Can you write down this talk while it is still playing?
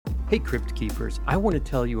Hey Crypt Keepers, I want to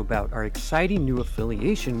tell you about our exciting new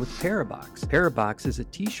affiliation with Parabox. Parabox is a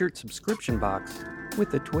t-shirt subscription box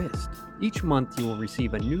with a twist. Each month you will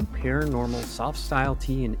receive a new paranormal soft style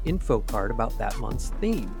tee and info card about that month's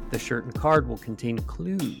theme. The shirt and card will contain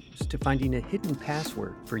clues to finding a hidden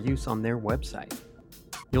password for use on their website.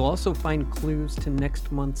 You'll also find clues to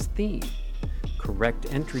next month's theme.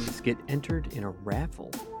 Correct entries get entered in a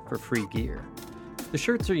raffle for free gear. The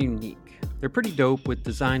shirts are unique. They're pretty dope with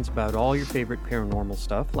designs about all your favorite paranormal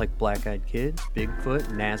stuff like Black-Eyed Kids, Bigfoot,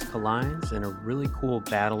 Nazca Lines, and a really cool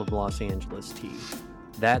Battle of Los Angeles tee.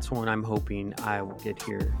 That's one I'm hoping I will get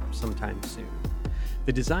here sometime soon.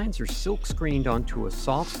 The designs are silk screened onto a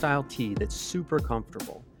soft style tee that's super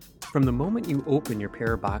comfortable. From the moment you open your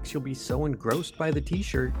Parabox, you'll be so engrossed by the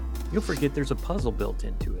t-shirt, you'll forget there's a puzzle built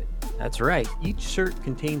into it. That's right, each shirt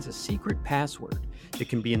contains a secret password. It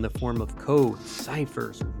can be in the form of codes,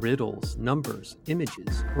 ciphers, riddles, numbers,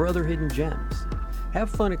 images, or other hidden gems. Have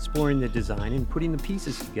fun exploring the design and putting the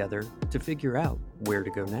pieces together to figure out where to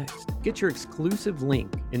go next. Get your exclusive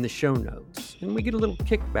link in the show notes, and we get a little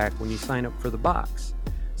kickback when you sign up for the box,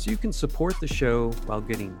 so you can support the show while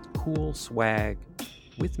getting cool swag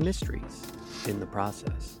with mysteries in the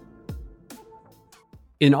process.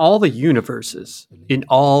 In all the universes, in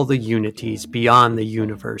all the unities beyond the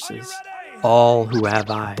universes, all who have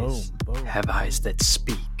eyes have eyes that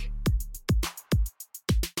speak.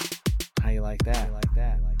 How you like that?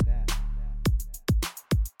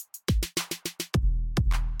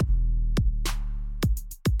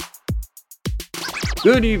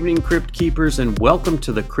 Good evening, Crypt Keepers, and welcome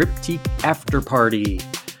to the Cryptique After Party.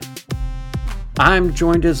 I'm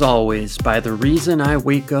joined as always by the reason I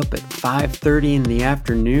wake up at 5:30 in the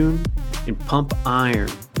afternoon and pump iron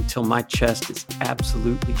until my chest is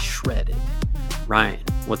absolutely shredded. Ryan,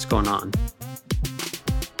 what's going on?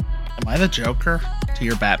 Am I the Joker to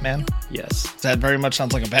your Batman? Yes. That very much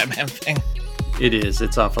sounds like a Batman thing. It is.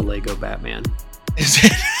 It's off a Lego Batman. Is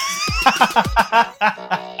it?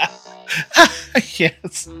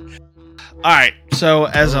 Yes. Alright, so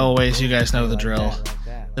as always, you guys know the drill.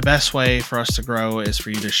 The best way for us to grow is for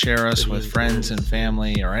you to share us with friends and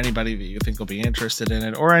family or anybody that you think will be interested in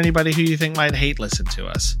it or anybody who you think might hate listen to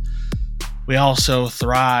us. We also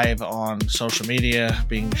thrive on social media,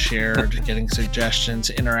 being shared, getting suggestions,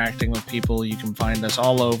 interacting with people. You can find us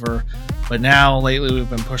all over. But now, lately, we've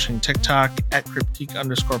been pushing TikTok at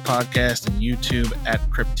Cryptique_podcast and YouTube at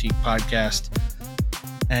Cryptique Podcast.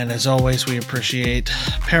 And as always, we appreciate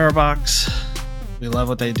Parabox. We love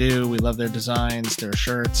what they do. We love their designs, their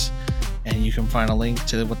shirts. And you can find a link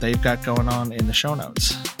to what they've got going on in the show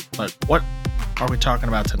notes. But what are we talking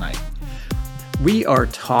about tonight? We are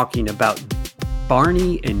talking about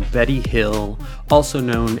Barney and Betty Hill, also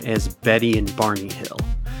known as Betty and Barney Hill.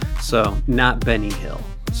 So, not Benny Hill.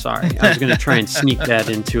 Sorry. I was going to try and sneak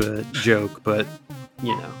that into a joke, but,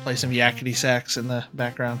 you know. Play some yakety sax in the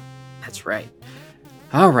background. That's right.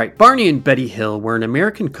 All right. Barney and Betty Hill were an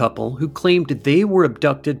American couple who claimed they were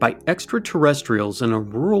abducted by extraterrestrials in a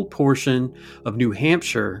rural portion of New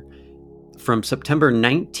Hampshire from September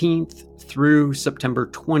 19th through September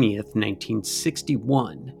 20th,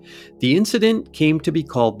 1961. The incident came to be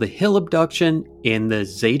called the Hill Abduction and the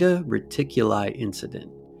Zeta Reticuli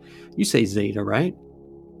Incident. You say Zeta, right?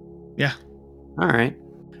 Yeah. All right.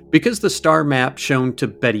 Because the star map shown to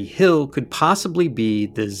Betty Hill could possibly be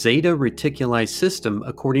the Zeta Reticuli system,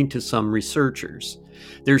 according to some researchers.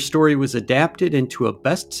 Their story was adapted into a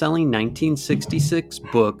best-selling 1966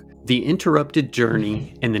 book, The Interrupted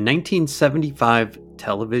Journey, and the 1975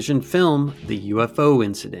 television film, The UFO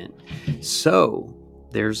Incident. So,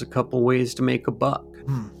 there's a couple ways to make a buck.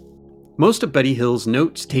 Most of Betty Hill's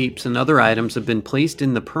notes, tapes, and other items have been placed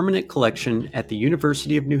in the permanent collection at the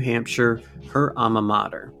University of New Hampshire, her alma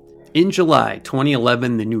mater. In July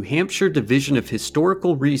 2011, the New Hampshire Division of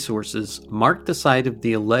Historical Resources marked the site of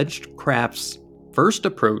the alleged craft's first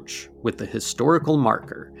approach with the historical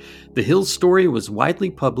marker. The Hill's story was widely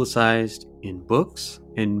publicized in books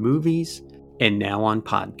and movies and now on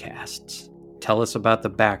podcasts. Tell us about the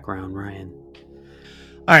background, Ryan.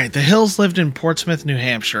 All right, the Hills lived in Portsmouth, New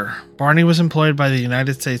Hampshire. Barney was employed by the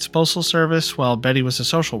United States Postal Service, while Betty was a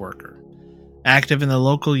social worker. Active in the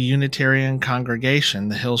local Unitarian congregation,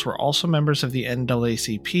 the Hills were also members of the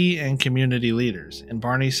NAACP and community leaders, and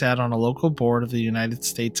Barney sat on a local board of the United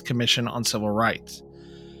States Commission on Civil Rights.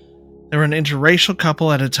 They were an interracial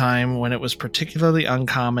couple at a time when it was particularly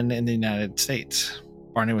uncommon in the United States.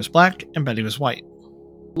 Barney was black and Betty was white.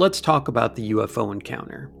 Let's talk about the UFO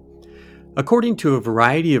encounter. According to a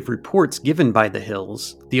variety of reports given by the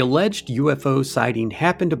Hills, the alleged UFO sighting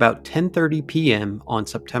happened about 10:30 p.m. on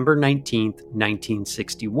September 19,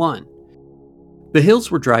 1961. The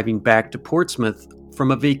Hills were driving back to Portsmouth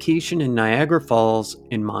from a vacation in Niagara Falls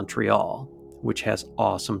in Montreal, which has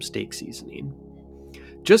awesome steak seasoning.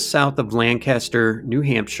 Just south of Lancaster, New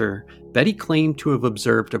Hampshire, Betty claimed to have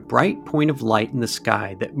observed a bright point of light in the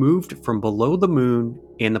sky that moved from below the moon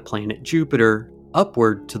and the planet Jupiter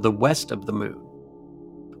upward to the west of the moon.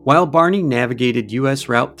 While Barney navigated U.S.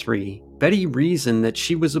 Route 3, Betty reasoned that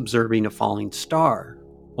she was observing a falling star,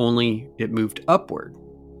 only it moved upward.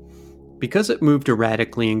 Because it moved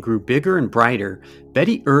erratically and grew bigger and brighter,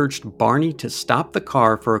 Betty urged Barney to stop the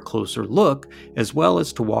car for a closer look, as well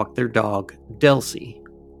as to walk their dog, Delcy.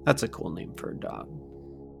 That's a cool name for a dog.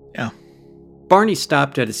 Yeah. Barney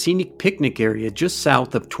stopped at a scenic picnic area just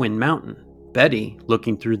south of Twin Mountain. Betty,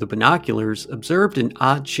 looking through the binoculars, observed an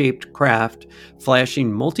odd-shaped craft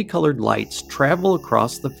flashing multicolored lights travel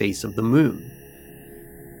across the face of the moon.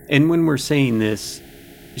 And when we're saying this,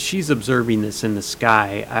 she's observing this in the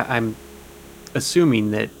sky. I'm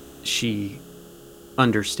assuming that she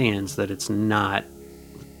understands that it's not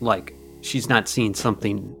like she's not seeing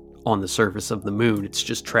something on the surface of the moon. It's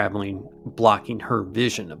just traveling, blocking her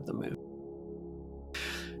vision of the moon.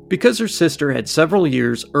 Because her sister had several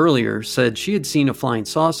years earlier said she had seen a flying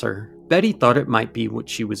saucer, Betty thought it might be what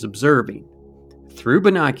she was observing. Through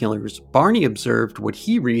binoculars, Barney observed what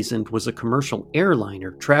he reasoned was a commercial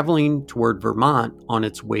airliner traveling toward Vermont on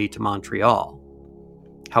its way to Montreal.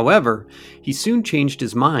 However, he soon changed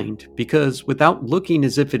his mind because, without looking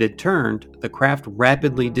as if it had turned, the craft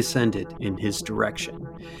rapidly descended in his direction.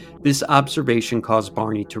 This observation caused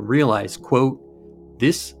Barney to realize, quote,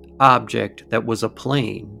 "This object that was a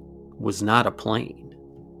plane was not a plane."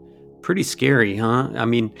 Pretty scary, huh? I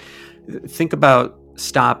mean, think about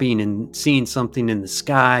stopping and seeing something in the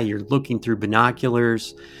sky. You're looking through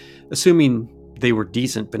binoculars, assuming they were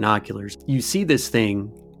decent binoculars. You see this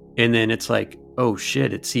thing, and then it's like, oh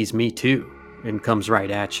shit, it sees me too, and comes right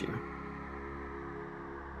at you.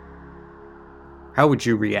 How would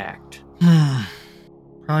you react?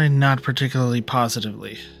 Probably not particularly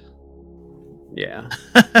positively. Yeah.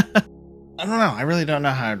 I don't know. I really don't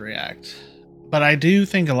know how I'd react. But I do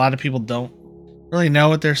think a lot of people don't really know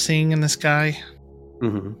what they're seeing in the sky.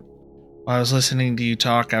 Mm-hmm. While I was listening to you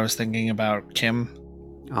talk, I was thinking about Kim.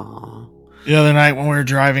 Aww. The other night when we were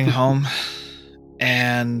driving home,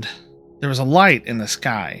 and there was a light in the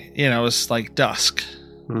sky. You know, it was like dusk.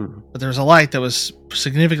 Mm. But there was a light that was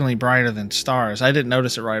significantly brighter than stars. I didn't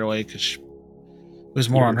notice it right away because it was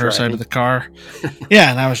more on her side of the car. Yeah,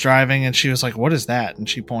 and I was driving, and she was like, "What is that?" And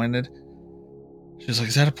she pointed. She was like,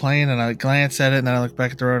 "Is that a plane?" And I glanced at it, and then I looked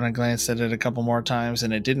back at the road, and I glanced at it a couple more times,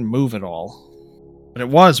 and it didn't move at all. But it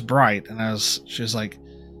was bright, and she was like,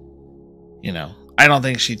 you know, I don't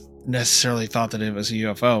think she necessarily thought that it was a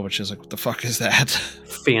UFO, but she was like, "What the fuck is that?"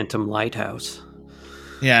 Phantom lighthouse.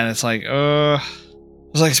 Yeah, and it's like, I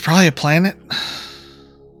was like, "It's probably a planet."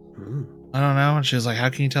 Mm. I don't know. And she was like, "How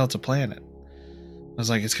can you tell it's a planet?" I was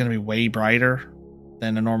like, "It's going to be way brighter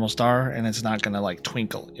than a normal star, and it's not going to like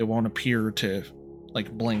twinkle. It won't appear to like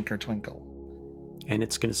blink or twinkle. And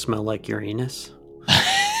it's going to smell like Uranus."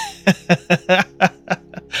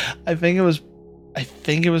 I think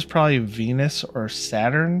it was probably Venus or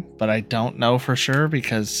Saturn, but I don't know for sure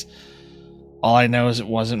because all I know is it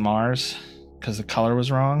wasn't Mars because the color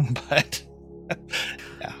was wrong. But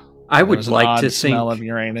yeah, I would like to think smell of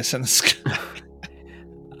Uranus in the sky.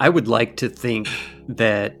 I would like to think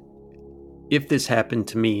that if this happened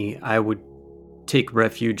to me, I would take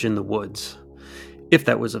refuge in the woods if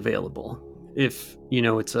that was available. If,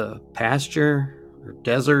 it's a pasture or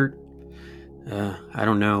desert, I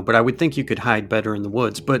don't know, but I would think you could hide better in the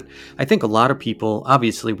woods. But I think a lot of people,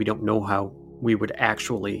 obviously we don't know how we would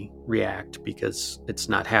actually react because it's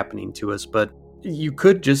not happening to us, but you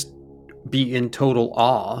could just be in total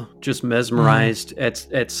awe, just mesmerized.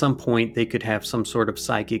 At some point they could have some sort of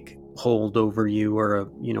psychic hold over you, or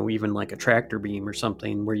even like a tractor beam or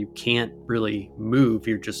something where you can't really move,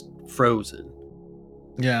 you're just frozen.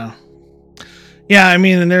 Yeah, I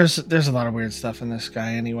mean, and there's a lot of weird stuff in this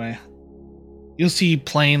sky anyway. You'll see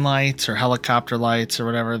plane lights or helicopter lights or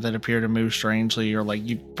whatever that appear to move strangely, or like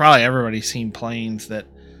everybody's seen planes that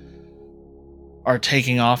are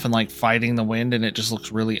taking off and like fighting the wind, and it just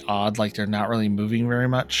looks really odd, like they're not really moving very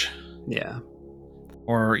much. Yeah.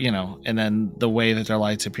 Or, and then the way that their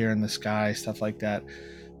lights appear in the sky, stuff like that.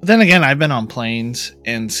 But then again, I've been on planes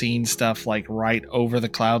and seen stuff like right over the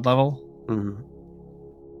cloud level. Mm-hmm.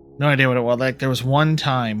 No idea what it was. Like there was one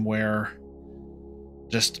time where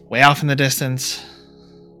just way off in the distance,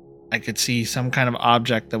 I could see some kind of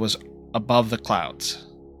object that was above the clouds.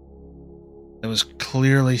 That was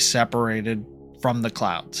clearly separated from the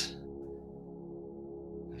clouds.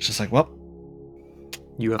 It's just like, well,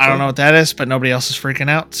 UFO? I don't know what that is, but nobody else is freaking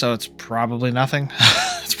out, so it's probably nothing.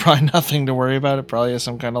 It's probably nothing to worry about. It probably is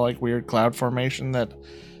some kind of like weird cloud formation that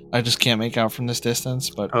I just can't make out from this distance.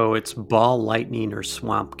 But it's ball lightning or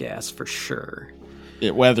swamp gas for sure.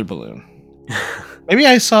 Weather balloon. Maybe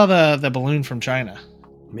I saw the balloon from China.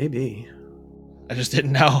 Maybe. I just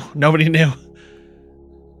didn't know. Nobody knew.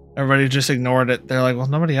 Everybody just ignored it. They're like, well,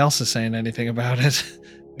 nobody else is saying anything about it.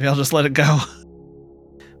 Maybe I'll just let it go.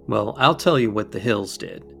 Well, I'll tell you what the Hills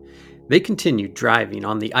did. They continued driving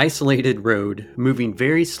on the isolated road, moving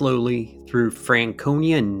very slowly through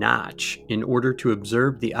Franconia Notch in order to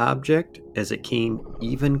observe the object as it came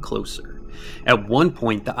even closer. At one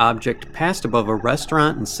point, the object passed above a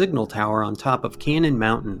restaurant and signal tower on top of Cannon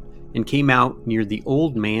Mountain and came out near the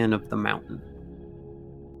Old Man of the Mountain.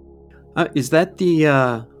 Is that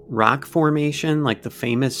the rock formation, like the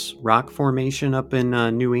famous rock formation up in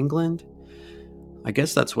New England? I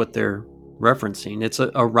guess that's what they're referencing. It's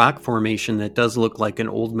a rock formation that does look like an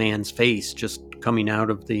old man's face just coming out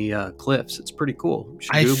of the cliffs. It's pretty cool.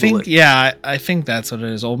 I think that's what it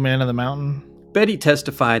is. Old Man of the Mountain. Betty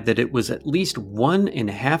testified that it was at least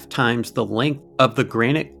 1.5 times the length of the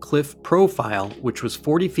granite cliff profile, which was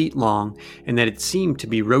 40 feet long, and that it seemed to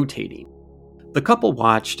be rotating. The couple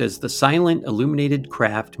watched as the silent, illuminated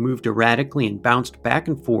craft moved erratically and bounced back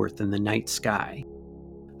and forth in the night sky.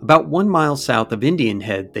 About 1 mile south of Indian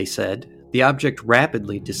Head, they said, the object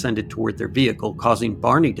rapidly descended toward their vehicle, causing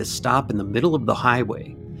Barney to stop in the middle of the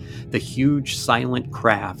highway. The huge, silent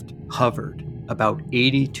craft hovered about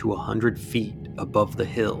 80 to 100 feet above the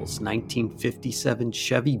Hills' 1957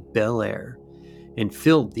 Chevy Bel Air and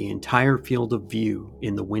filled the entire field of view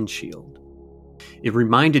in the windshield. It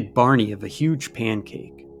reminded Barney of a huge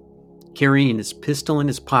pancake. Carrying his pistol in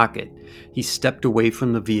his pocket, he stepped away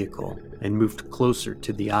from the vehicle and moved closer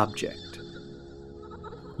to the object.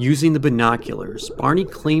 Using the binoculars, Barney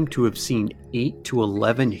claimed to have seen 8 to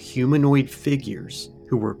 11 humanoid figures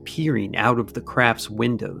who were peering out of the craft's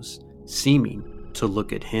windows, seeming to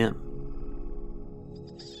look at him.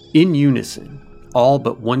 In unison, all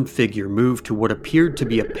but one figure moved to what appeared to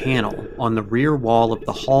be a panel on the rear wall of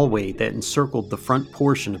the hallway that encircled the front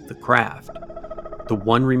portion of the craft. The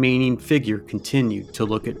one remaining figure continued to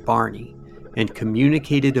look at Barney and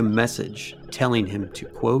communicated a message telling him to,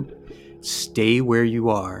 quote, "Stay where you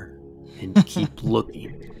are and keep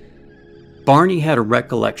looking." Barney had a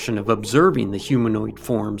recollection of observing the humanoid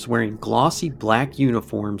forms wearing glossy black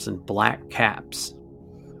uniforms and black caps.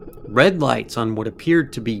 Red lights on what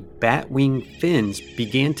appeared to be bat-wing fins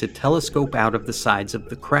began to telescope out of the sides of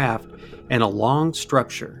the craft, and a long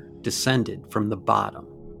structure descended from the bottom.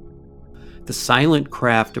 The silent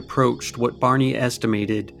craft approached what Barney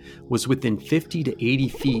estimated was within 50 to 80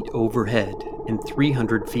 feet overhead and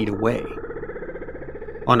 300 feet away.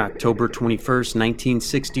 On October 21,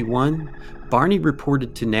 1961, Barney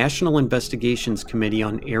reported to National Investigations Committee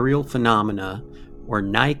on Aerial Phenomena, or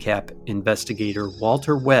NICAP investigator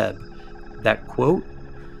Walter Webb, that, quote,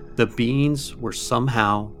 "the beings were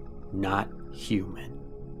somehow not human."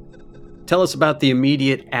 Tell us about the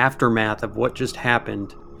immediate aftermath of what just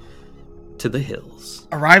happened to the Hills.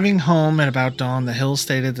 Arriving home at about dawn, the Hills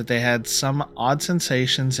stated that they had some odd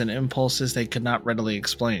sensations and impulses they could not readily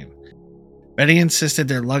explain. Betty insisted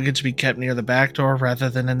their luggage be kept near the back door rather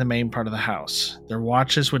than in the main part of the house. Their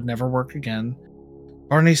watches would never work again.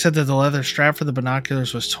 Barney said that the leather strap for the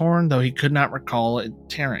binoculars was torn, though he could not recall it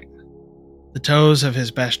tearing. The toes of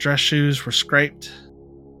his best dress shoes were scraped.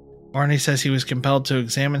 Barney says he was compelled to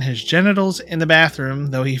examine his genitals in the bathroom,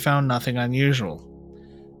 though he found nothing unusual.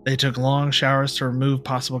 They took long showers to remove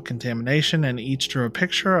possible contamination, and each drew a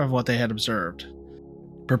picture of what they had observed.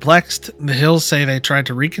 Perplexed, the Hills say they tried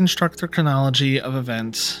to reconstruct their chronology of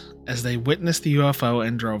events as they witnessed the UFO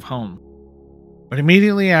and drove home. But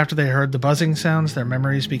immediately after they heard the buzzing sounds, their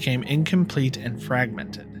memories became incomplete and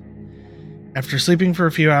fragmented. After sleeping for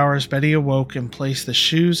a few hours, Betty awoke and placed the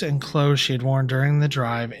shoes and clothes she had worn during the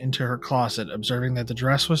drive into her closet, observing that the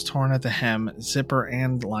dress was torn at the hem, zipper,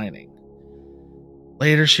 and lining.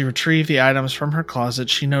 Later, she retrieved the items from her closet.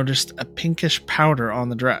 She noticed a pinkish powder on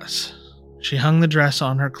the dress. She hung the dress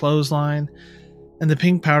on her clothesline, and the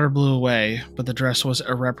pink powder blew away, but the dress was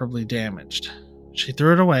irreparably damaged. She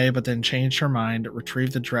threw it away, but then changed her mind,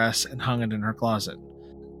 retrieved the dress, and hung it in her closet.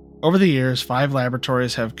 Over the years, 5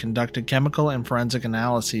 laboratories have conducted chemical and forensic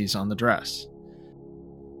analyses on the dress.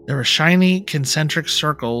 There were shiny, concentric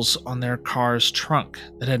circles on their car's trunk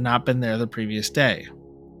that had not been there the previous day.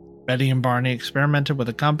 Betty and Barney experimented with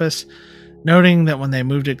a compass, noting that when they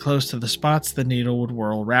moved it close to the spots, the needle would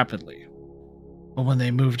whirl rapidly. But when they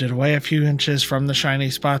moved it away a few inches from the shiny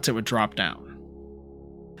spots, it would drop down.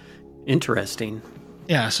 Interesting.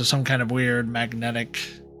 Yeah, so some kind of weird magnetic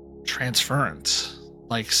transference.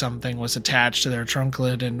 Like something was attached to their trunk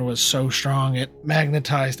lid and was so strong it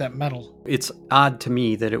magnetized that metal. It's odd to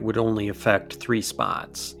me that it would only affect 3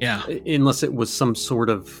 spots. Yeah. Unless it was some sort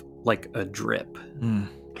of like a drip. Mm.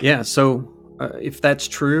 Yeah, so if that's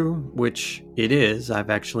true, which it is, I've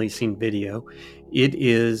actually seen video, it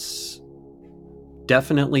is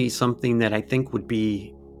definitely something that I think would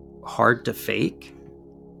be hard to fake.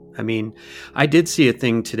 I mean, I did see a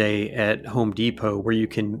thing today at Home Depot where you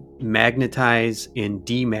can magnetize and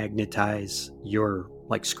demagnetize your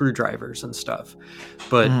like screwdrivers and stuff.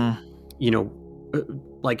 But,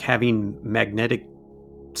 like having magnetic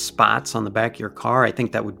spots on the back of your car, I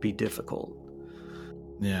think that would be difficult.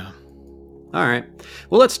 Yeah. All right.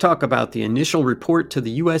 Well, let's talk about the initial report to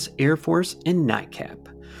the U.S. Air Force and NICAP.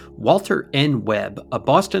 Walter N. Webb, a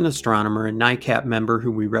Boston astronomer and NICAP member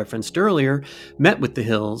who we referenced earlier, met with the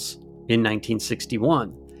Hills in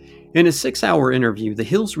 1961. In a 6-hour interview, the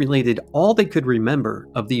Hills related all they could remember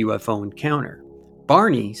of the UFO encounter.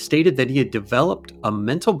 Barney stated that he had developed a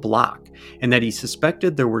mental block and that he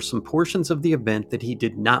suspected there were some portions of the event that he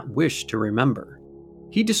did not wish to remember.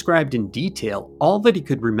 He described in detail all that he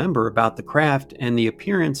could remember about the craft and the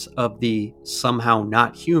appearance of the somehow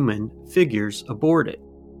not human figures aboard it.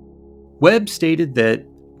 Webb stated that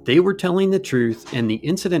they were telling the truth and the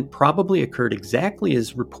incident probably occurred exactly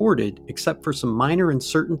as reported, except for some minor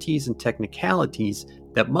uncertainties and technicalities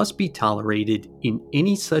that must be tolerated in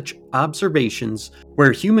any such observations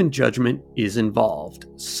where human judgment is involved,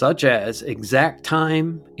 such as exact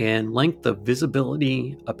time and length of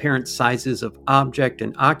visibility, apparent sizes of object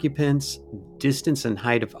and occupants, distance and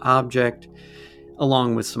height of object,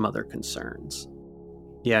 along with some other concerns.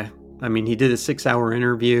 Yeah, I mean, he did a 6-hour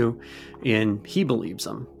interview and he believes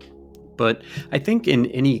them. But I think in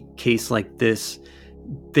any case like this,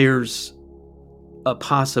 there's a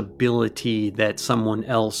possibility that someone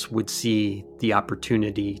else would see the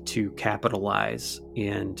opportunity to capitalize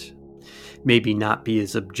and maybe not be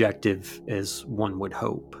as objective as one would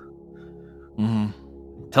hope. Mm-hmm.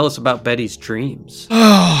 Tell us about Betty's dreams.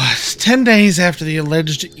 It's 10 days after the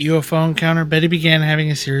alleged UFO encounter, Betty began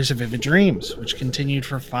having a series of vivid dreams, which continued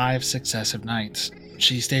for 5 successive nights.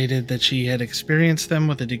 She stated that she had experienced them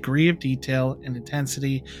with a degree of detail and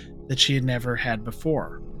intensity that she had never had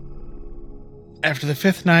before. After the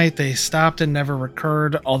 5th night, they stopped and never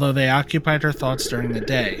recurred, although they occupied her thoughts during the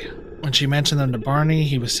day. When she mentioned them to Barney,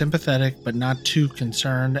 he was sympathetic but not too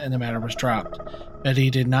concerned, and the matter was dropped. Betty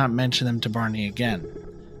did not mention them to Barney again.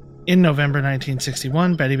 In November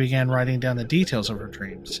 1961, Betty began writing down the details of her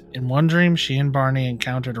dreams. In one dream, she and Barney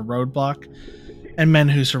encountered a roadblock and men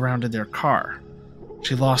who surrounded their car.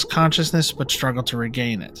 She lost consciousness but struggled to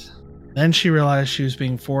regain it. Then she realized she was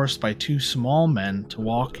being forced by 2 small men to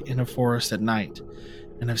walk in a forest at night,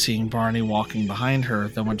 and of seeing Barney walking behind her,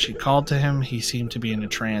 though when she called to him, he seemed to be in a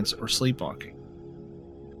trance or sleepwalking.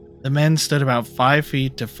 The men stood about 5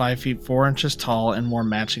 feet to 5 feet 4 inches tall and wore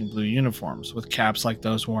matching blue uniforms, with caps like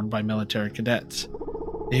those worn by military cadets.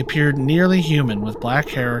 They appeared nearly human, with black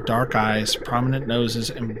hair, dark eyes, prominent noses,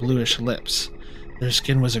 and bluish lips. Their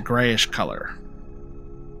skin was a grayish color.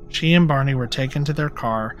 She and Barney were taken to their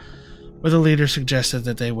car, where the leader suggested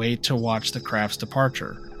that they wait to watch the craft's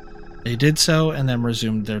departure. They did so and then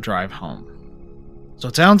resumed their drive home. So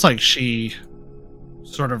it sounds like she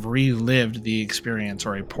sort of relived the experience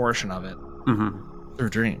or a portion of it through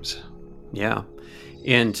dreams. Yeah.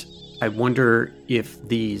 And I wonder if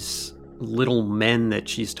these little men that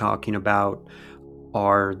she's talking about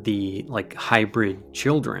are the like hybrid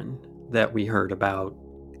children that we heard about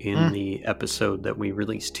in the episode that we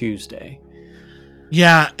released Tuesday.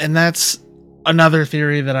 Yeah, and that's another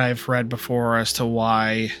theory that I've read before as to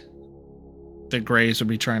why the Greys would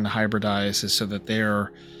be trying to hybridize, is so that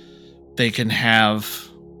they can have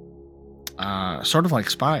sort of like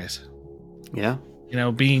spies. Yeah. You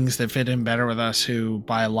know, beings that fit in better with us, who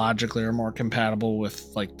biologically are more compatible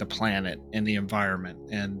with like the planet and the environment,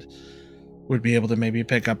 and would be able to maybe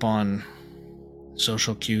pick up on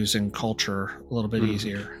social cues and culture a little bit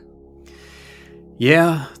easier.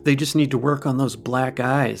 Yeah, they just need to work on those black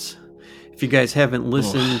eyes. If you guys haven't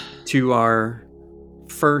listened to our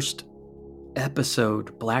first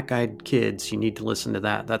episode, Black Eyed Kids, you need to listen to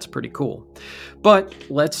that. That's pretty cool. But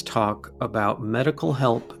let's talk about medical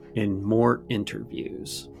help and more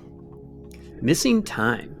interviews. Missing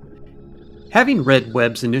time. Having read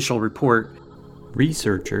Webb's initial report,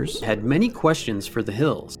 Researchers had many questions for the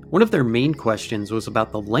Hills. One of their main questions was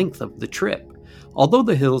about the length of the trip. Although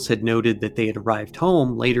the Hills had noted that they had arrived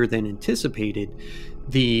home later than anticipated,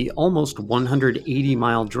 the almost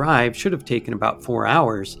 180-mile drive should have taken about 4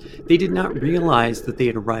 hours. They did not realize that they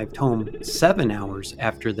had arrived home 7 hours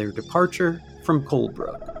after their departure from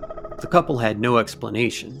Coldbrook. The couple had no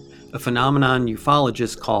explanation, a phenomenon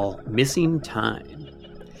ufologists call missing time.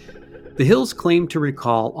 The Hills claimed to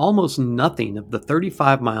recall almost nothing of the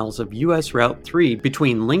 35 miles of U.S. Route 3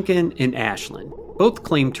 between Lincoln and Ashland. Both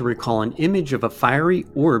claimed to recall an image of a fiery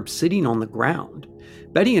orb sitting on the ground.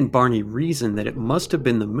 Betty and Barney reasoned that it must have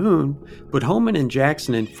been the moon, but Holman and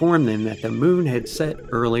Jackson informed them that the moon had set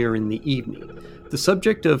earlier in the evening. The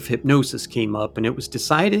subject of hypnosis came up, and it was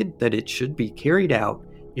decided that it should be carried out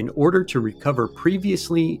in order to recover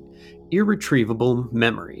previously irretrievable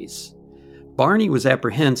memories. Barney was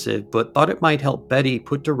apprehensive, but thought it might help Betty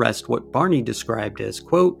put to rest what Barney described as,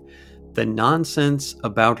 quote, the nonsense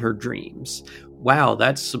about her dreams. Wow,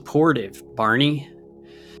 that's supportive, Barney.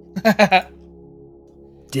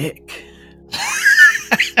 Dick.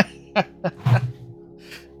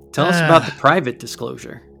 Tell us about the private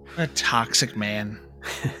disclosure. A toxic man.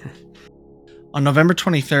 On November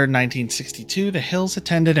 23rd, 1962, the Hills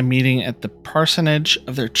attended a meeting at the parsonage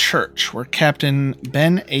of their church where Captain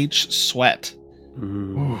Ben H. Sweat.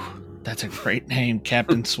 Ooh, that's a great name,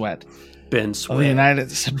 Captain Sweat. Ben Sweat.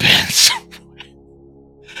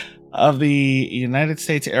 Of the United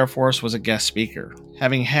States Air Force was a guest speaker.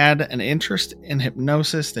 Having had an interest in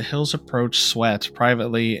hypnosis, the Hills approached Sweat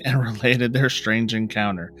privately and related their strange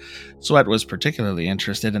encounter. Sweat was particularly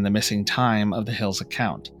interested in the missing time of the Hills'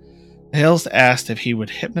 account. The Hills asked if he would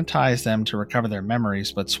hypnotize them to recover their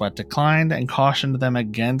memories, but Sweat declined and cautioned them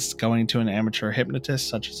against going to an amateur hypnotist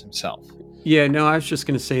such as himself. Yeah, no, I was just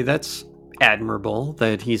going to say that's admirable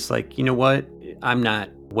that he's like, you know what? I'm not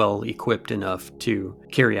well equipped enough to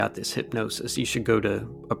carry out this hypnosis. You should go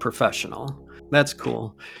to a professional. That's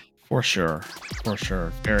cool. For sure.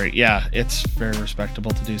 It's very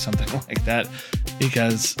respectable to do something like that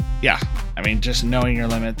because, just knowing your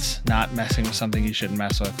limits, not messing with something you shouldn't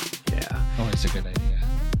mess with. Yeah. Always a good idea.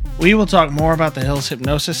 We will talk more about the Hills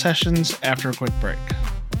hypnosis sessions after a quick break.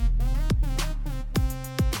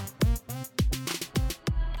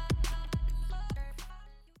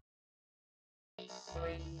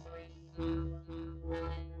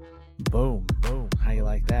 Boom. How you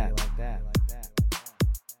like that?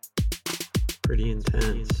 Pretty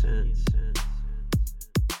intense.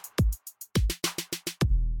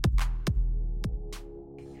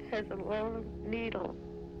 Has a long needle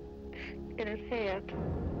in his hand.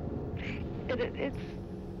 And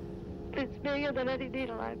it's bigger than any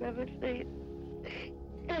needle I've ever seen.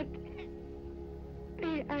 And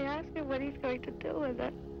I asked him what he's going to do with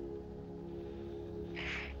it.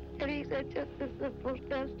 And he said, just a simple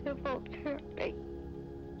test, it won't hurt me.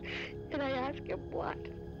 And I asked him what.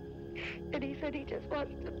 And he said he just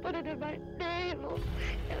wants to put it in my navel.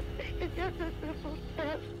 And it's just a simple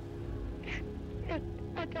test. And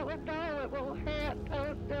I told him, no, it won't hurt.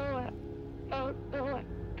 Don't do it.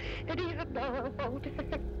 And even though it won't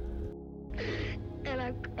hurt. And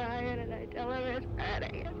I'm crying and I tell him it's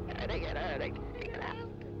hurting. Take it out.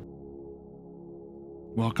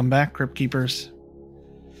 Welcome back, Crypt Keepers.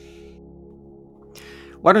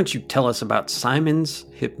 Why don't you tell us about Simon's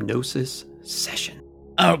hypnosis session?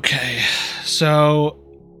 Okay, so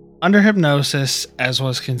under hypnosis, as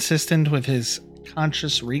was consistent with his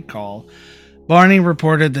conscious recall, Barney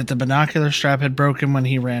reported that the binocular strap had broken when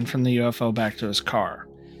he ran from the UFO back to his car.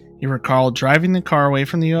 He recalled driving the car away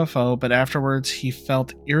from the UFO, but afterwards he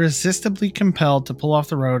felt irresistibly compelled to pull off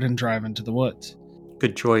the road and drive into the woods.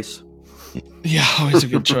 Good choice. Yeah, always a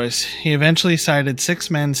good choice. He eventually sighted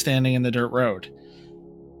 6 men standing in the dirt road.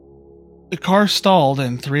 The car stalled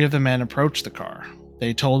and 3 of the men approached the car.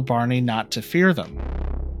 They told Barney not to fear them.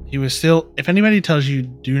 He was still, if anybody tells you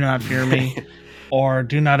do not fear me, or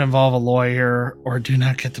do not involve a lawyer, or do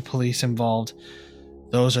not get the police involved,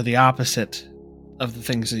 those are the opposite of the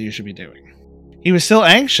things that you should be doing. He was still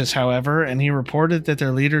anxious, however, and he reported that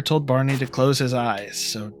their leader told Barney to close his eyes.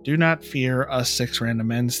 So do not fear us 6 random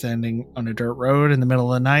men standing on a dirt road in the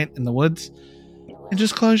middle of the night in the woods. And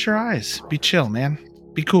just close your eyes. Be chill, man.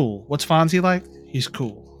 Be cool. What's Fonzie like? He's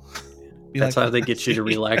cool. That's like how they get you to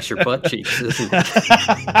relax your butt cheeks, isn't it?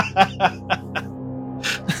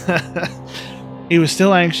 He was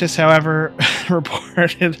still anxious, however,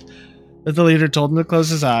 reported that the leader told him to close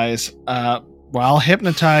his eyes. While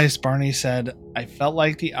hypnotized, Barney said, I felt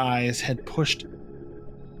like the eyes had pushed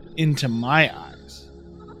into my eyes.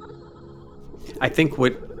 I think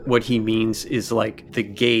what what he means is like the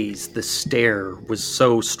gaze, the stare was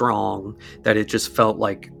so strong that it just felt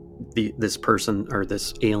like this person or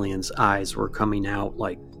this alien's eyes were coming out,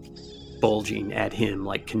 like bulging at him,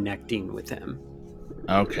 like connecting with him.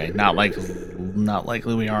 Okay, not like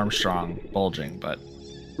Louis Armstrong bulging, but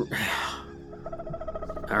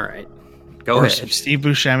all right, go ahead. Steve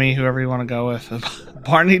Buscemi, whoever you want to go with.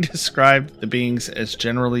 Barney described the beings as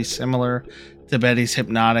generally similar to Betty's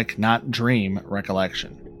hypnotic, not dream,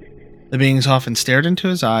 recollection. The beings often stared into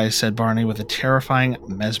his eyes, said Barney, with a terrifying,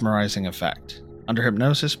 mesmerizing effect. Under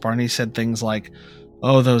hypnosis, Barney said things like,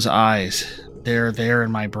 "Oh, those eyes, they're there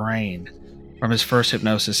in my brain," from his first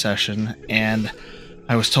hypnosis session, and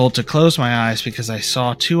I was told to close my eyes because I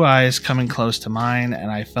saw two eyes coming close to mine,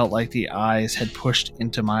 and I felt like the eyes had pushed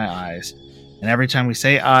into my eyes. And every time we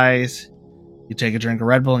say eyes, you take a drink of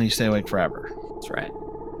Red Bull and you stay awake forever. That's right.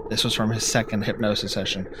 This was from his second hypnosis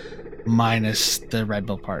session, minus the Red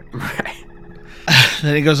Bull part. Right.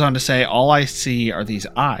 Then he goes on to say, all I see are these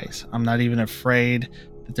eyes. I'm not even afraid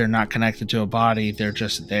that they're not connected to a body. They're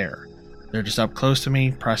just there. They're just up close to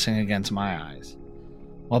me, pressing against my eyes.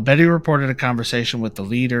 While Betty reported a conversation with the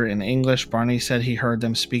leader in English, Barney said he heard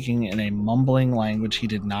them speaking in a mumbling language he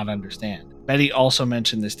did not understand. Betty also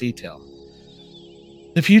mentioned this detail.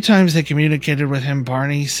 The few times they communicated with him,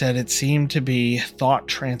 Barney said it seemed to be thought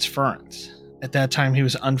transference. At that time, he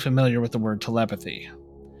was unfamiliar with the word telepathy.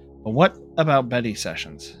 But what about Betty's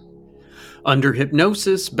sessions? Under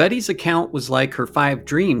hypnosis, Betty's account was like her 5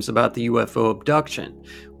 dreams about the UFO abduction,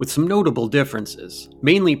 with some notable differences,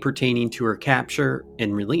 mainly pertaining to her capture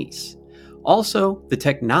and release. Also, the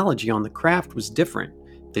technology on the craft was different.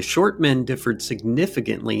 The short men differed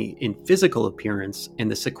significantly in physical appearance, and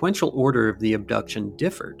the sequential order of the abduction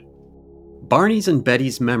differed. Barney's and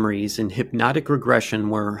Betty's memories in hypnotic regression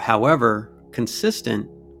were, however, consistent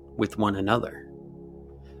with one another.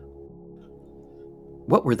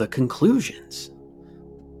 What were the conclusions?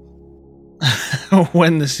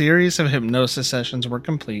 When the series of hypnosis sessions were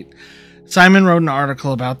complete, Simon wrote an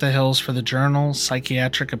article about the Hills for the journal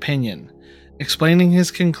Psychiatric Opinion, explaining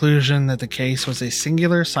his conclusion that the case was a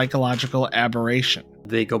singular psychological aberration.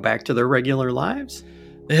 They go back to their regular lives?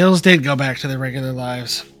 The Hills did go back to their regular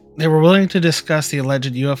lives. They were willing to discuss the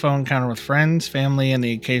alleged UFO encounter with friends, family, and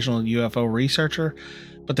the occasional UFO researcher,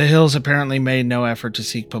 but the Hills apparently made no effort to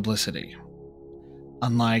seek publicity.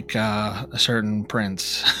 Unlike a certain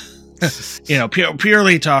Prince.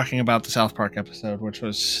 Purely talking about the South Park episode, which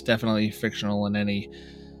was definitely fictional, and any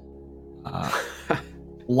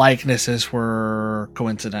likenesses were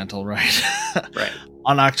coincidental, right? Right.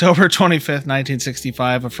 On October 25th,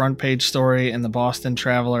 1965, a front page story in the Boston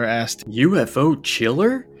Traveler asked, UFO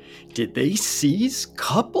chiller? Did they seize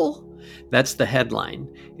couple? That's the headline.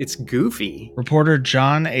 It's goofy. Reporter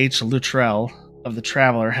John H. Luttrell of the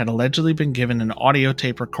Traveler had allegedly been given an audio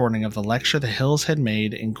tape recording of the lecture the Hills had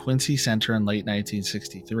made in Quincy Center in late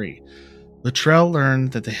 1963. Luttrell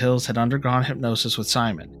learned that the Hills had undergone hypnosis with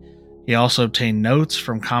Simon. He also obtained notes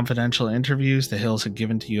from confidential interviews the Hills had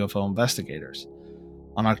given to UFO investigators.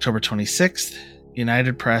 On October 26th,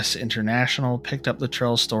 United Press International picked up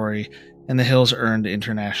Luttrell's story, and the Hills earned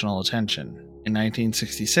international attention. In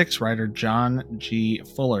 1966, writer John G.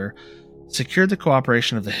 Fuller secured the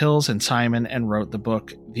cooperation of the Hills and Simon and wrote the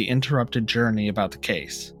book The Interrupted Journey about the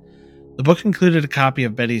case. The book included a copy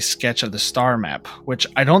of Betty's sketch of the star map, which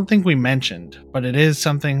I don't think we mentioned, but it is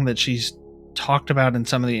something that she's talked about in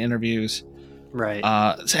some of the interviews. Right.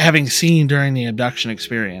 Having seen during the abduction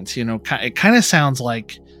experience, it kind of sounds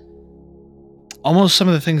like almost some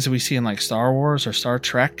of the things that we see in like Star Wars or Star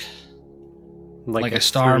Trek. Like a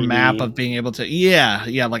star 3D map of being able to,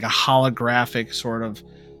 like a holographic sort of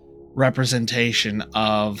representation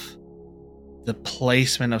of the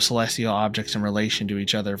placement of celestial objects in relation to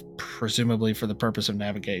each other, presumably for the purpose of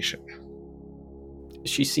navigation.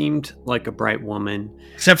 She seemed like a bright woman.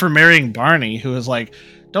 Except for marrying Barney, who was like,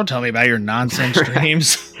 don't tell me about your nonsense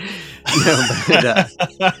dreams.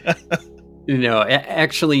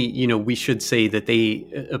 Actually, we should say that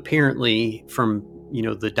they apparently, from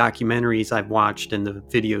the documentaries I've watched and the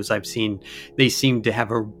videos I've seen, they seemed to have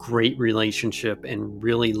a great relationship and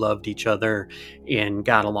really loved each other and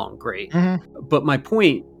got along great. Mm-hmm. But my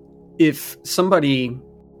point, if somebody,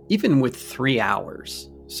 even with 3 hours,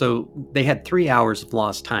 so they had 3 hours of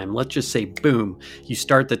lost time, let's just say, boom, you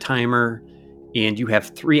start the timer and you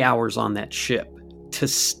have 3 hours on that ship to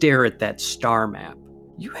stare at that star map.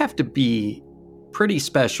 You have to be pretty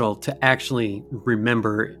special to actually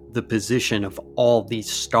remember the position of all these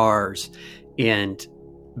stars and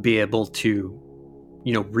be able to,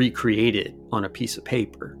 recreate it on a piece of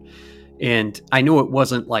paper. And I know it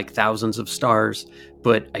wasn't like thousands of stars,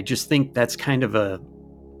 but I just think that's kind of an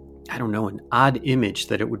odd image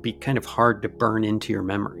that it would be kind of hard to burn into your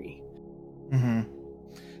memory. Mm-hmm.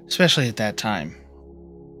 Especially at that time.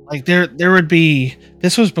 Like there would be,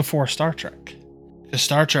 this was before Star Trek. Because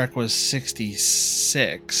Star Trek was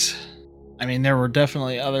 66. I mean, there were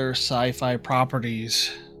definitely other sci-fi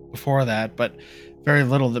properties before that, but very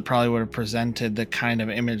little that probably would have presented the kind of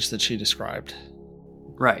image that she described.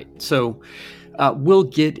 Right. So we'll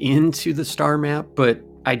get into the star map, but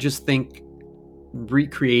I just think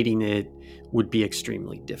recreating it would be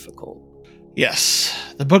extremely difficult.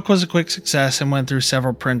 Yes. The book was a quick success and went through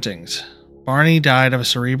several printings. Barney died of a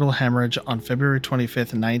cerebral hemorrhage on February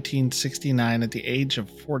 25th, 1969 at the age of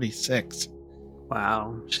 46.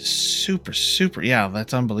 Wow. Which is super, yeah,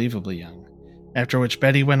 that's unbelievably young. After which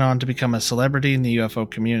Betty went on to become a celebrity in the UFO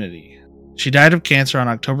community. She died of cancer on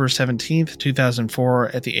October 17th, 2004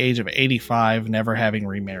 at the age of 85, never having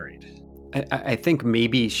remarried. I think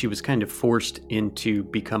maybe she was kind of forced into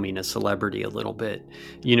becoming a celebrity a little bit.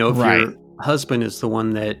 You know, if your husband is the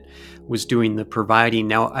one that was doing the providing.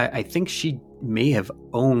 Now, I think she may have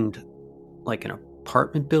owned like an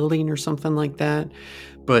apartment building or something like that.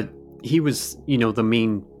 But he was, the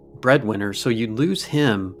main breadwinner. So you lose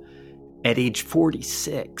him at age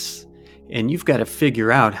 46. And you've got to figure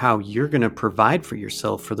out how you're going to provide for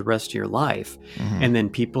yourself for the rest of your life. Mm-hmm. And then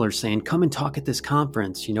people are saying, come and talk at this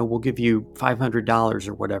conference. We'll give you $500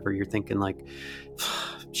 or whatever. You're thinking like,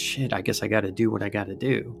 shit, I guess I got to do what I got to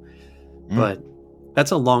do. Mm. But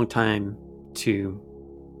that's a long time to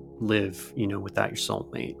live, without your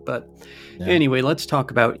soulmate. But anyway, let's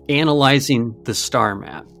talk about analyzing the star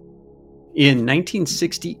map. In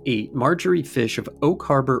 1968, Marjorie Fish of Oak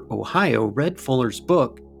Harbor, Ohio, read Fuller's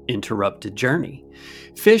book, Interrupted Journey.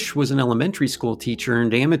 Fish was an elementary school teacher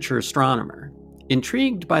and amateur astronomer.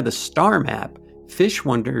 Intrigued by the star map, Fish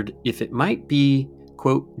wondered if it might be,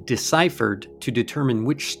 quote, deciphered to determine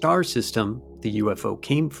which star system the UFO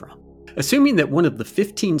came from. Assuming that one of the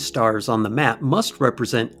 15 stars on the map must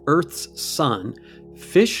represent Earth's sun,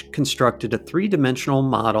 Fish constructed a three-dimensional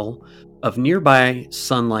model of nearby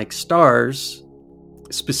sun-like stars,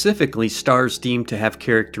 specifically stars deemed to have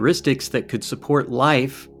characteristics that could support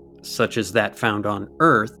life, such as that found on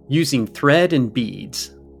Earth, using thread and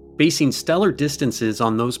beads, basing stellar distances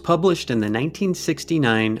on those published in the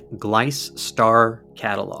 1969 Gliese Star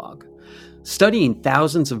Catalog. Studying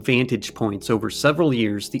thousands of vantage points over several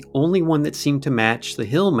years, the only one that seemed to match the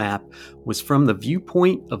Hill map was from the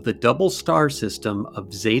viewpoint of the double star system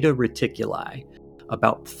of Zeta Reticuli,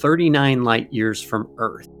 about 39 light years from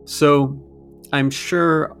Earth. So, I'm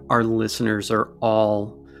sure our listeners are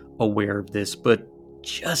all aware of this, but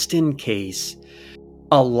just in case,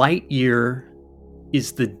 a light year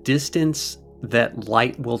is the distance that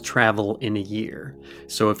light will travel in a year.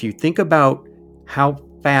 So if you think about how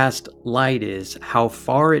fast light is, how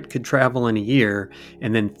far it could travel in a year,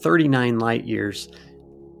 and then 39 light years,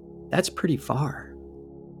 that's pretty far.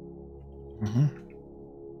 Mm-hmm.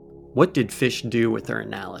 What did Fish do with her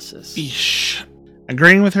analysis? Eesh.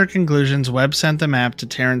 Agreeing with her conclusions, Webb sent the map to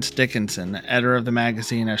Terence Dickinson, editor of the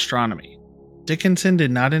magazine Astronomy. Dickinson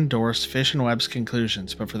did not endorse Fish and Webb's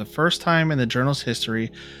conclusions, but for the first time in the journal's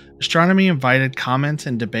history, Astronomy invited comment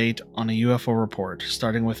and debate on a UFO report,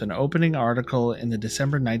 starting with an opening article in the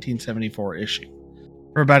December 1974 issue.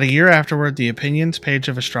 For about a year afterward, the opinions page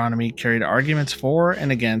of Astronomy carried arguments for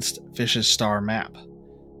and against Fish's star map.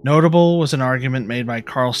 Notable was an argument made by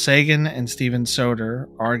Carl Sagan and Stephen Soder,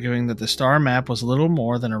 arguing that the star map was little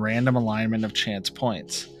more than a random alignment of chance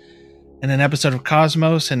points. In an episode of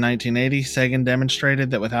Cosmos in 1980, Sagan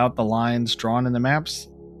demonstrated that without the lines drawn in the maps,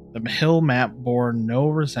 the Hill map bore no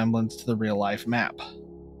resemblance to the real-life map.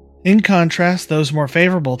 In contrast, those more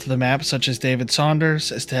favorable to the map, such as David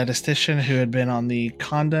Saunders, a statistician who had been on the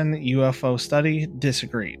Condon UFO study,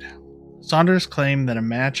 disagreed. Saunders claimed that a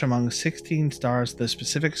match among 16 stars of the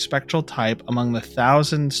specific spectral type among the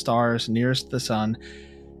 1,000 stars nearest the Sun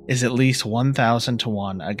is at least 1,000 to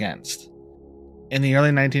 1 against. In the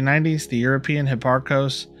early 1990s, the European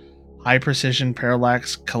Hipparcos high-precision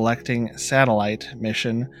parallax collecting satellite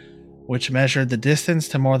mission, which measured the distance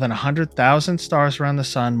to more than 100,000 stars around the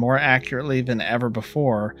Sun more accurately than ever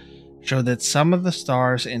before, showed that some of the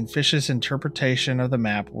stars in Fish's interpretation of the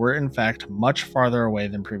map were in fact much farther away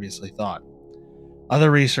than previously thought. Other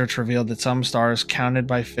research revealed that some stars counted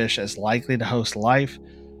by Fish as likely to host life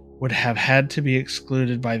would have had to be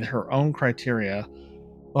excluded by her own criteria,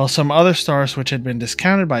 while some other stars which had been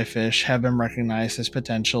discounted by Fish have been recognized as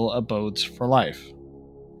potential abodes for life.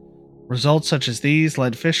 Results such as these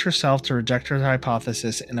led Fish herself to reject her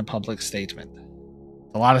hypothesis in a public statement.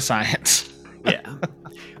 A lot of science. Yeah.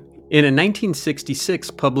 In a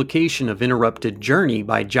 1966 publication of Interrupted Journey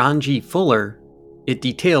by John G. Fuller, it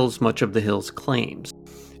details much of the Hill's claims.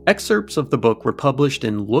 Excerpts of the book were published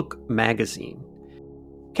in Look magazine.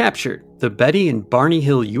 Captured, the Betty and Barney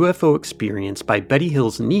Hill UFO experience by Betty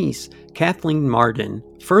Hill's niece, Kathleen Marden,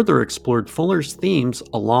 further explored Fuller's themes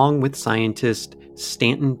along with scientist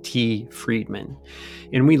Stanton T. Friedman.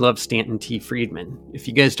 And we love Stanton T. Friedman. If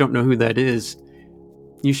you guys don't know who that is,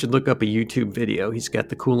 you should look up a YouTube video. He's got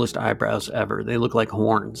the coolest eyebrows ever. They look like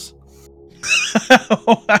horns.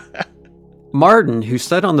 Marden, who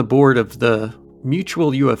sat on the board of the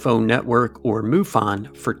Mutual UFO Network, or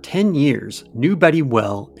MUFON, for 10 years, knew Betty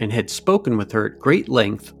well and had spoken with her at great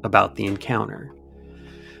length about the encounter.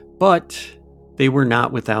 But they were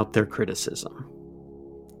not without their criticism.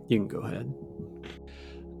 You can go ahead.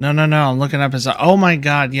 No. I'm looking up his... Oh my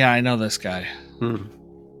god, yeah, I know this guy.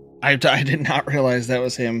 I did not realize that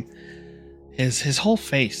was him. His whole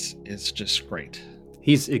face is just great.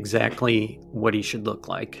 He's exactly what he should look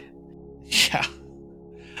like. Yeah.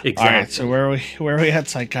 Exactly. All right, so where are we at?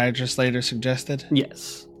 Psychiatrist later suggested?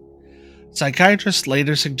 Yes. Psychiatrists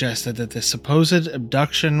later suggested that the supposed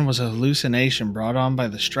abduction was a hallucination brought on by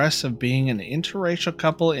the stress of being an interracial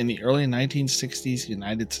couple in the early 1960s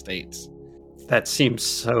United States. That seems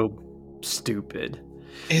so stupid.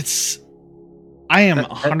 I am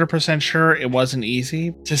 100% sure it wasn't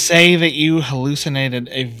easy. To say that you hallucinated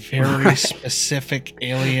a very specific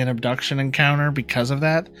alien abduction encounter because of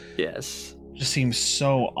that. Yes. Just seems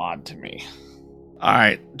so odd to me. All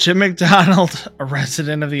right. Jim McDonald, a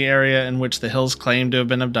resident of the area in which the Hills claim to have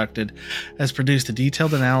been abducted, has produced a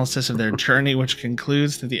detailed analysis of their journey, which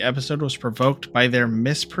concludes that the episode was provoked by their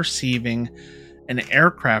misperceiving an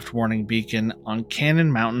aircraft warning beacon on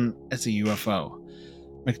Cannon Mountain as a UFO.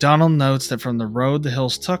 McDonald notes that from the road the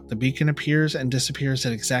Hills took, the beacon appears and disappears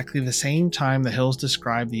at exactly the same time the Hills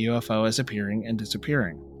describe the UFO as appearing and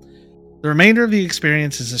disappearing. The remainder of the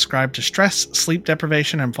experience is ascribed to stress, sleep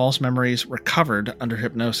deprivation, and false memories recovered under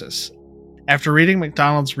hypnosis. After reading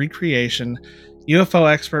McDonald's recreation, UFO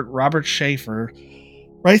expert Robert Schaefer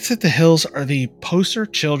writes that the Hills are the poster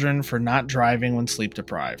children for not driving when sleep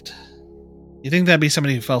deprived. You think that'd be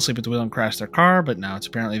somebody who fell asleep at the wheel and crashed their car, but no, it's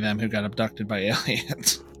apparently them who got abducted by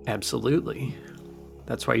aliens. Absolutely.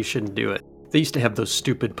 That's why you shouldn't do it. They used to have those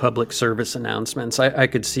stupid public service announcements. I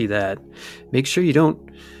could see that. Make sure you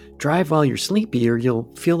don't drive while you're sleepy or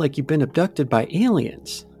you'll feel like you've been abducted by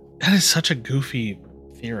aliens. That is such a goofy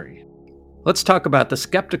theory. Let's talk about the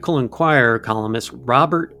Skeptical Inquirer columnist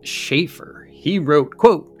Robert Schaefer. He wrote,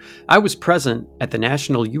 quote, "I was present at the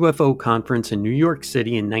National UFO Conference in New York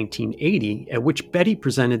City in 1980, at which Betty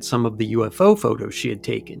presented some of the UFO photos she had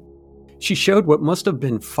taken. She showed what must have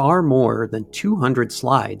been far more than 200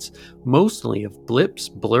 slides, mostly of blips,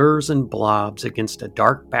 blurs, and blobs against a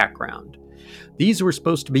dark background. These were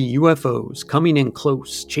supposed to be UFOs coming in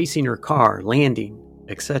close, chasing her car, landing,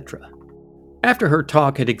 etc. After her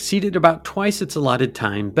talk had exceeded about twice its allotted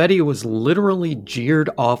time, Betty was literally jeered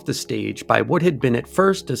off the stage by what had been at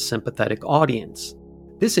first a sympathetic audience.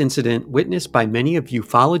 This incident, witnessed by many of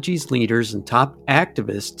ufology's leaders and top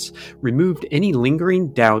activists, removed any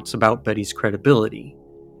lingering doubts about Betty's credibility.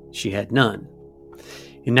 She had none.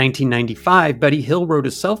 In 1995, Betty Hill wrote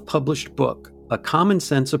a self-published book, A Common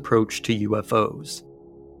Sense Approach to UFOs.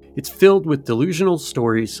 It's filled with delusional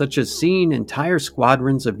stories such as seeing entire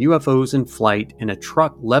squadrons of UFOs in flight in a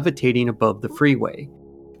truck levitating above the freeway.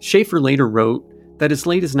 Schaefer later wrote that as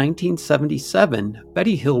late as 1977,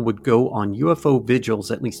 Betty Hill would go on UFO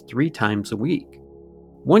vigils at least 3 times a week.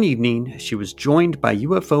 One evening, she was joined by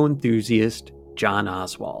UFO enthusiast John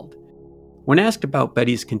Oswald. When asked about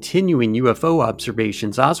Betty's continuing UFO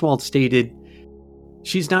observations, Oswald stated,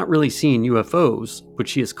 "She's not really seeing UFOs, but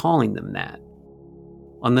she is calling them that."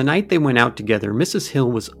 On the night they went out together, Mrs.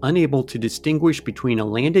 Hill was unable to distinguish between a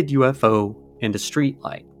landed UFO and a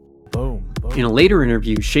streetlight. Boom. In a later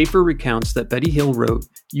interview, Schaefer recounts that Betty Hill wrote,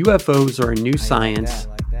 "UFOs are a new science,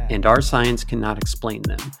 and our science cannot explain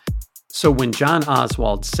them." So when John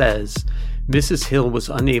Oswald says Mrs. Hill was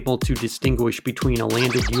unable to distinguish between a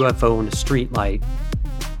landed UFO and a streetlight,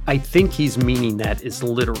 I think he's meaning that is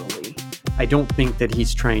literally. I don't think that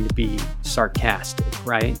he's trying to be sarcastic,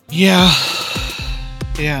 right? Yeah.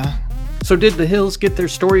 So did the Hills get their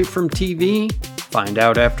story from TV? Find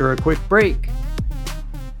out after a quick break.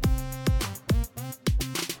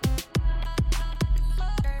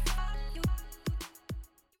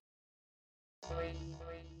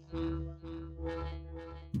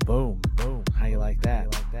 Boom. How you like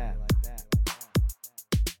that?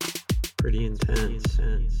 Pretty intense.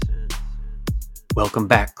 Welcome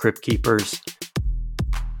back, Crypt Keepers.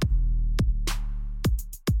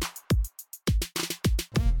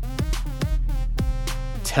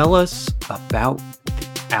 tell us about the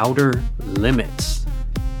Outer Limits.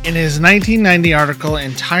 In his 1990 article,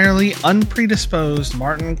 Entirely Unpredisposed,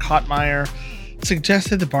 Martin Kottmeyer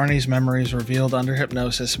suggested that Barney's memories revealed under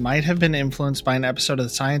hypnosis might have been influenced by an episode of the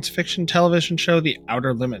science fiction television show The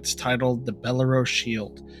Outer Limits, titled The Belero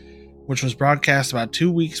Shield, which was broadcast about 2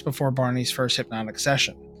 weeks before Barney's first hypnotic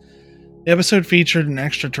session. The episode featured an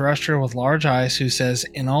extraterrestrial with large eyes who says,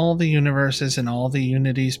 "In all the universes and all the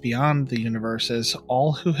unities beyond the universes,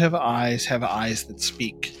 all who have eyes that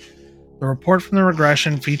speak." The report from the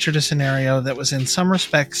regression featured a scenario that was in some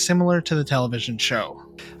respects similar to the television show.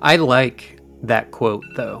 I like that quote,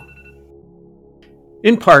 though.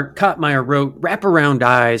 In part, Kottmeyer wrote, "Wraparound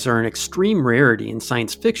eyes are an extreme rarity in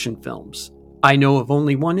science fiction films. I know of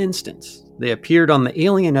only one instance. They appeared on the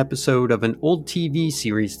Alien episode of an old TV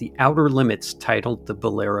series, The Outer Limits, titled The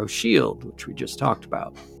Belero Shield," which we just talked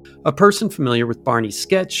about. A person familiar with Barney's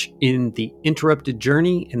sketch in The Interrupted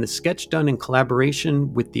Journey and the sketch done in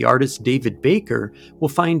collaboration with the artist David Baker will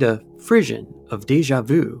find a frisson of déjà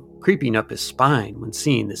vu creeping up his spine when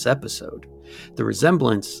seeing this episode. The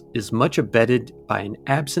resemblance is much abetted by an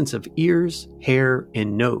absence of ears, hair,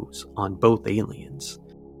 and nose on both aliens.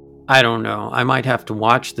 I don't know. I might have to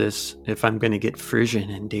watch this if I'm going to get frisson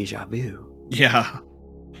and déjà vu. Yeah.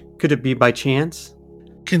 Could it be by chance?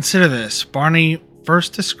 Consider this. Barney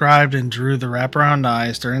first described and drew the wraparound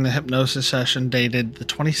eyes during the hypnosis session dated the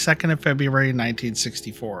 22nd of February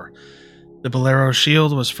 1964. The Belero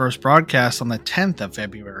Shield was first broadcast on the 10th of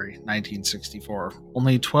February 1964,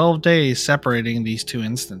 only 12 days separating these two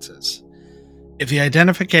instances. If the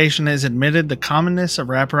identification is admitted, the commonness of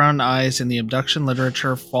wraparound eyes in the abduction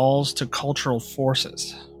literature falls to cultural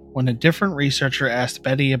forces. When a different researcher asked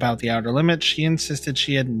Betty about the Outer Limits, she insisted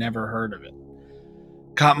she had never heard of it.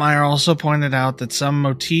 Kottmeyer also pointed out that some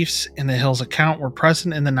motifs in the Hill's account were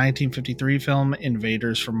present in the 1953 film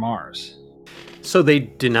Invaders from Mars. So they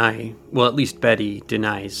deny, well, at least Betty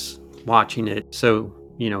denies watching it. So,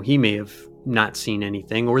 he may have not seen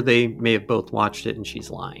anything, or they may have both watched it and she's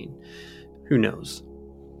lying. Who knows?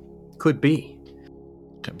 Could be.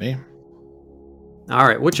 Could be. All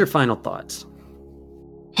right, what's your final thoughts?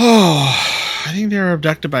 Oh, I think they were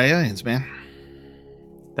abducted by aliens, man.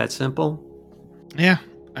 That simple? Yeah,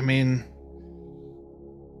 I mean,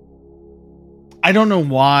 I don't know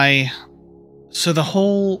why. So the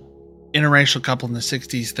whole interracial couple in the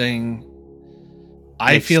 60s thing,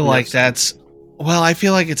 I feel like that's, well, I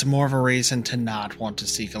feel like it's more of a reason to not want to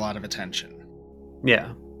seek a lot of attention.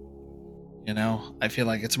 Yeah. I feel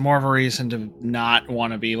like it's more of a reason to not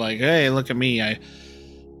want to be like, hey, look at me. I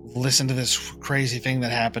listened to this crazy thing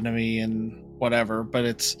that happened to me and whatever, but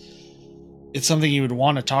it's something you would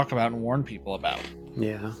want to talk about and warn people about.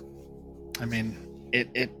 Yeah. I mean,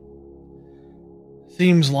 it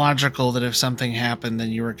seems logical that if something happened, then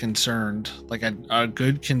you were concerned. Like a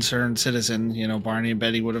good concerned citizen, Barney and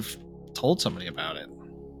Betty would have told somebody about it.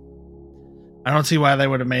 I don't see why they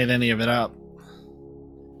would have made any of it up.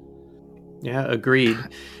 Yeah, agreed.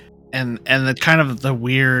 And the kind of the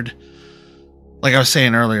weird, like I was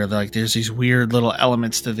saying earlier, like there's these weird little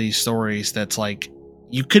elements to these stories that's like,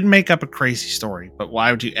 you could make up a crazy story, but why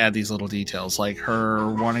would you add these little details? Like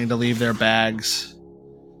her wanting to leave their bags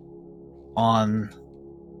on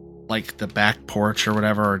like the back porch or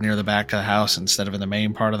whatever, or near the back of the house instead of in the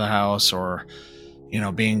main part of the house, or,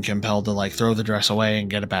 being compelled to like throw the dress away and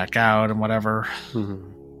get it back out and whatever. Mm-hmm.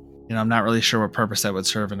 I'm not really sure what purpose that would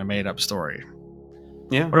serve in a made up story.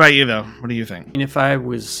 Yeah. What about you though? What do you think? And if I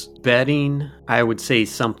was betting, I would say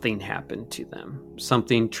something happened to them.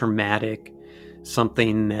 Something traumatic.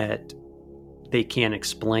 Something that they can't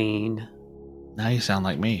explain. Now you sound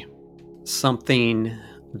like me. Something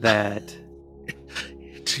that...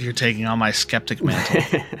 You're taking on my skeptic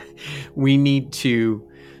mantle. We need to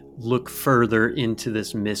look further into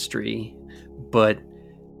this mystery, but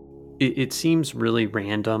it seems really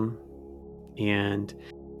random. And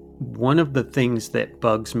one of the things that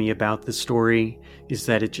bugs me about the story is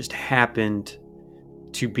that it just happened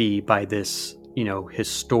to be by this,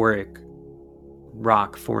 historic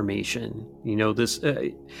rock formation. This,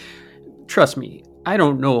 trust me, I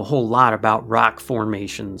don't know a whole lot about rock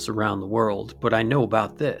formations around the world, but I know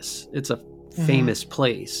about this. It's a famous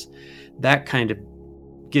place. That kind of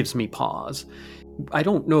gives me pause. I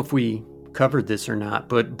don't know if we covered this or not,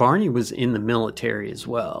 but Barney was in the military as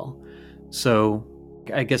well. So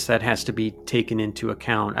I guess that has to be taken into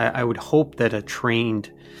account. I would hope that a trained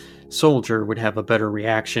soldier would have a better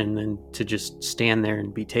reaction than to just stand there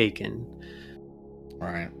and be taken.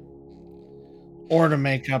 Right. Or to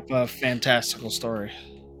make up a fantastical story.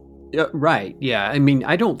 Right, yeah. I mean,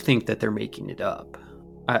 I don't think that they're making it up.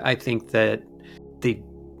 I think that they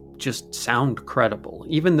just sound credible.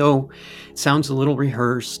 Even though it sounds a little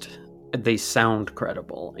rehearsed, they sound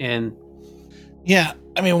credible. And yeah,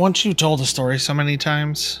 I mean, once you've told a story so many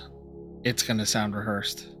times, it's going to sound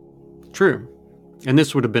rehearsed. True. And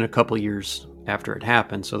this would have been a couple years after it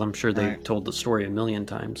happened, so I'm sure they told the story a million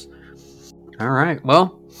times. All right,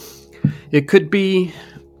 well, it could be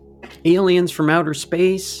aliens from outer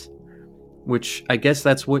space, which I guess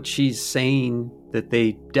that's what she's saying that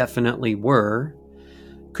they definitely were.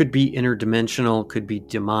 Could be interdimensional, could be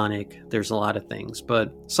demonic. There's a lot of things,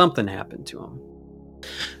 but something happened to them.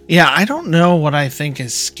 Yeah, I don't know what I think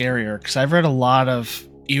is scarier, because I've read a lot of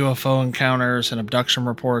UFO encounters and abduction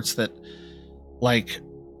reports that, like,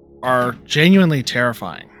 are genuinely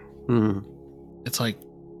terrifying. It's like,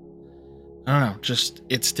 I don't know, just,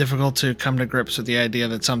 it's difficult to come to grips with the idea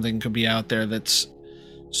that something could be out there that's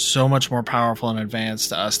so much more powerful and advanced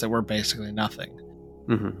to us that we're basically nothing.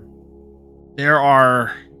 There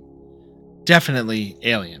are definitely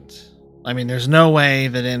aliens. I mean, there's no way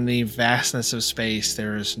that in the vastness of space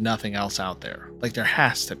there's nothing else out there. Like, there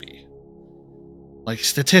has to be. Like,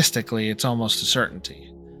 statistically, it's almost a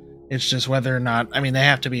certainty. It's just whether or not, I mean, they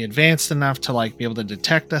have to be advanced enough to, like, be able to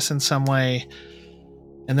detect us in some way.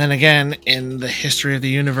 And then again, in the history of the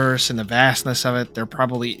universe and the vastness of it, there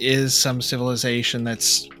probably is some civilization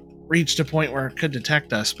that's reached a point where it could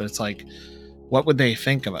detect us, but it's like, what would they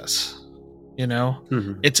think of us? You know?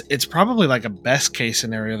 It's probably like a best case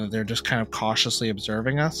scenario that they're just kind of cautiously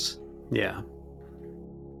observing us. Yeah.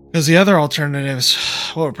 Because the other alternatives,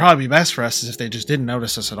 what would probably be best for us is if they just didn't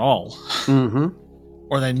notice us at all.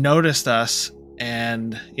 Or they noticed us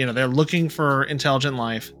and, you know, they're looking for intelligent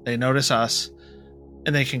life. They notice us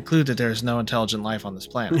and they conclude that there's no intelligent life on this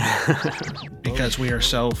planet because we are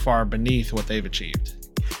so far beneath what they've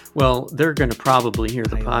achieved. Well, they're going to probably hear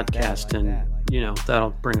the podcast and, you know, that'll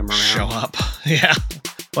bring them around. Show up. Yeah.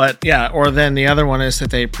 But yeah, or then the other one is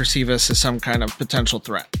that they perceive us as some kind of potential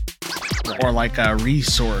threat. Or like a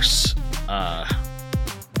resource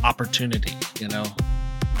opportunity, you know,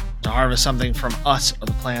 to harvest something from us or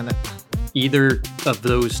the planet. Either of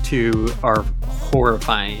those two are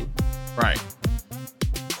horrifying. Right.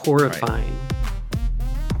 Horrifying.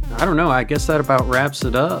 Right. I don't know. I guess that about wraps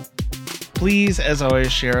it up. Please, as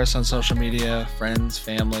always, share us on social media, friends,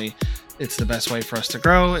 family. It's the best way for us to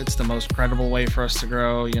grow. It's the most credible way for us to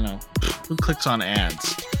grow. You know, who clicks on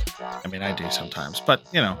ads? I mean, I do sometimes, but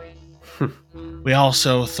you know, we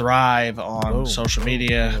also thrive on social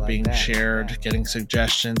media, being shared, getting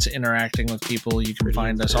suggestions, interacting with people. You can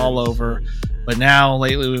find us all over. But now,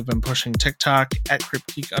 lately, we've been pushing TikTok at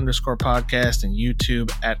Cryptique_podcast and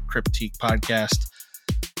YouTube at Cryptique Podcast.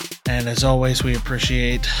 And as always, we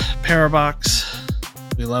appreciate Parabox.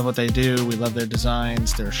 We love what they do. We love their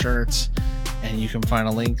designs, their shirts. And you can find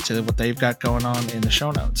a link to what they've got going on in the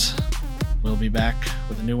show notes. We'll be back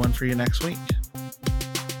with a new one for you next week.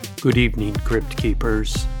 Good evening, Crypt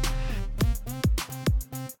Keepers.